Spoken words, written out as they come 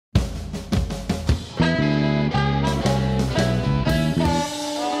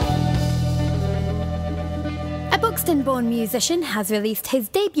Buxton-born musician has released his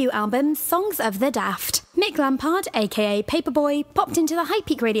debut album, Songs of the Daft. Mick Lampard, aka Paperboy, popped into the High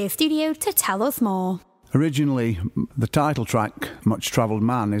Peak Radio studio to tell us more. Originally, the title track, Much Travelled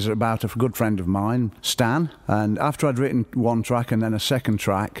Man, is about a good friend of mine, Stan. And after I'd written one track and then a second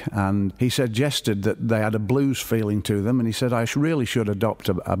track, and he suggested that they had a blues feeling to them, and he said I really should adopt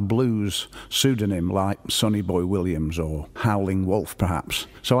a blues pseudonym like Sonny Boy Williams or Howling Wolf, perhaps.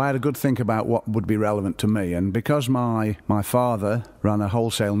 So I had a good think about what would be relevant to me, and because my father ran a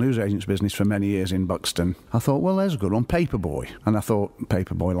wholesale newsagent's business for many years in Buxton, I thought, well, there's a good one, Paperboy. And I thought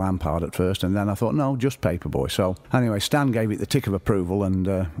Paperboy Lampard at first, and then I thought, no, just Paperboy. So anyway, Stan gave it the tick of approval, and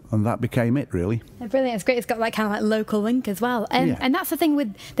that became it, really. Brilliant. It's great. It's got like kind of like local link as well. And that's the thing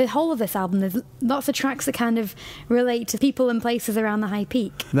with the whole of this album. There's lots of tracks that kind of relate to people and places around the High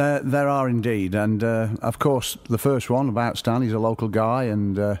Peak. There are indeed. And of course, the first one about Stan, he's a local guy,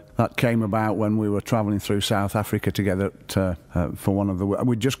 and that came about when we were travelling through South Africa together for one of the...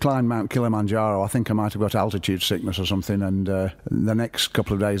 We'd just climbed Mount Kilimanjaro. I think I might have got altitude sickness or something, and the next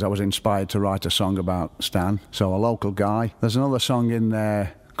couple of days I was inspired to write a song about Stan, so a local guy. There's another song in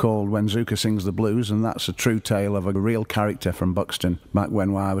there called When Zuka Sings the Blues, and that's a true tale of a real character from Buxton back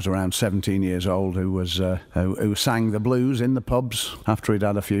when I was around 17 years old, who sang the blues in the pubs after he'd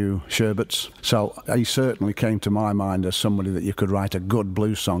had a few sherbets. So he certainly came to my mind as somebody that you could write a good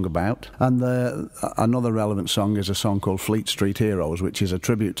blues song about. And another relevant song is a song called Fleet Street Heroes, which is a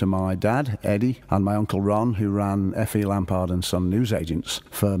tribute to my dad, Eddie, and my uncle Ron, who ran F.E. Lampard and Son newsagents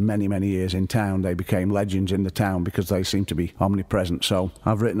for many, many years in town. They became legends in the town because they seemed to be omnipresent. So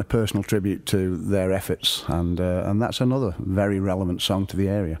I've written a personal tribute to their efforts, and that's another very relevant song to the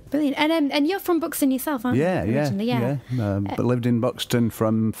area. Brilliant. And you're from Buxton yourself, aren't you? Yeah. But lived in Buxton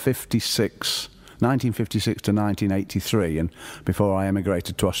from 1956 to 1983, and before I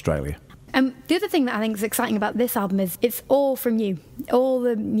emigrated to Australia. The other thing that I think is exciting about this album is it's all from you. All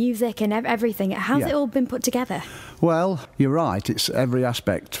the music and everything. How's it all been put together? Well, you're right. It's every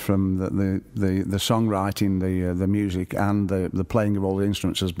aspect from the songwriting, the music, and the playing of all the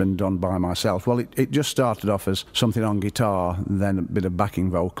instruments has been done by myself. Well, it just started off as something on guitar, then a bit of backing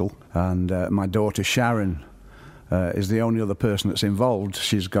vocal, and my daughter Sharon is the only other person that's involved.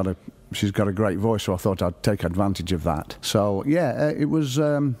 She's got a great voice, so I thought I'd take advantage of that. So yeah,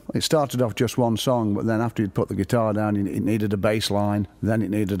 it started off just one song, but then after you'd put the guitar down, it needed a bass line, then it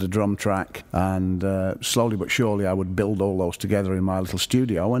needed a drum track, and slowly but surely I would build all those together in my little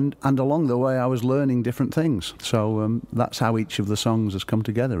studio, and along the way I was learning different things. So that's how each of the songs has come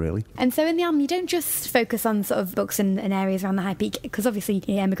together, really. And so in the album, you don't just focus on sort of books and areas around the High Peak, because obviously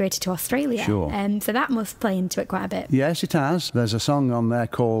you emigrated to Australia. Sure. So that must play into it quite a bit. Yes, it has. There's a song on there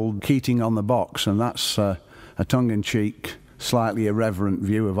called Keating on the Box, and that's a tongue-in-cheek, slightly irreverent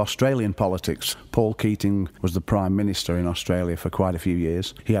view of Australian politics. Paul Keating was the Prime Minister in Australia for quite a few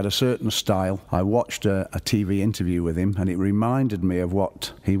years. He had a certain style. I watched a TV interview with him, and it reminded me of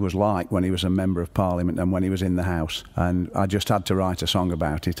what he was like when he was a Member of Parliament and when he was in the House. And I just had to write a song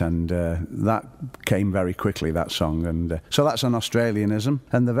about it, and that came very quickly, that song. And so that's an Australianism.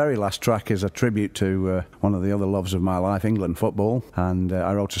 And the very last track is a tribute to one of the other loves of my life, England football. And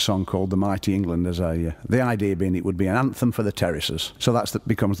I wrote a song called The Mighty England, the idea being it would be an anthem for the terraces. So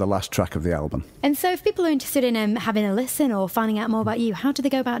becomes the last track of the album. And so if people are interested in having a listen or finding out more about you, how do they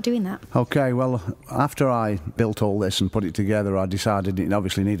go about doing that? Okay, well, after I built all this and put it together, I decided it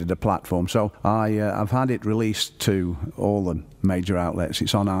obviously needed a platform. So I've had it released to all the major outlets.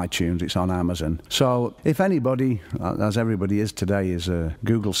 It's on iTunes, it's on Amazon. So if anybody, as everybody is today, is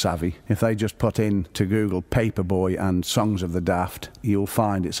Google savvy, if they just put into Google Paperboy and Songs of the Daft, you'll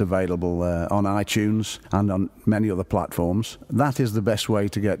find it's available on iTunes and on many other platforms. That is the best way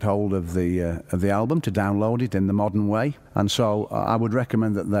to get hold of the album, to download it in the modern way. And so I would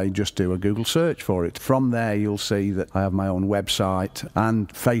recommend that they just do a Google search for it. From there you'll see that I have my own website and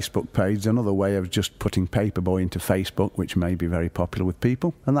Facebook page, another way of just putting Paperboy into Facebook, which may be very popular with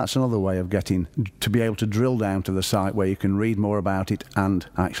people. And that's another way of getting to be able to drill down to the site where you can read more about it and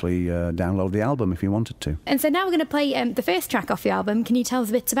actually download the album if you wanted to. And so now we're going to play the first track off the album. Can you tell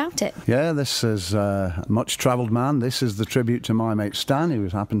us a bit about it? Yeah, this is Much Travelled Man. This is the tribute to my mate Stan, who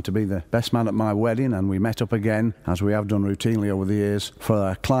happened to be the best man at my wedding, and we met up again, as we have done routinely over the years,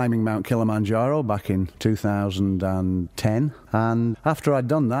 for climbing Mount Kilimanjaro back in 2010. And after I'd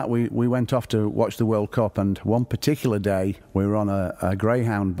done that, we went off to watch the World Cup, and one particular day we were on a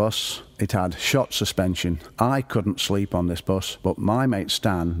Greyhound bus. It had shot suspension. I couldn't sleep on this bus, but my mate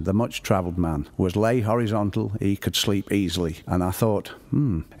Stan, the much-travelled man, was lay horizontal. He could sleep easily. And I thought,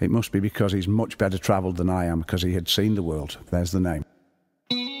 it must be because he's much better travelled than I am, because he had seen the world. There's the name.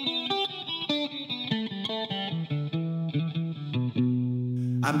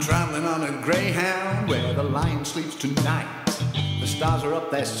 I'm travelling on a greyhound where the lion sleeps tonight. The stars are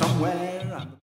up there somewhere.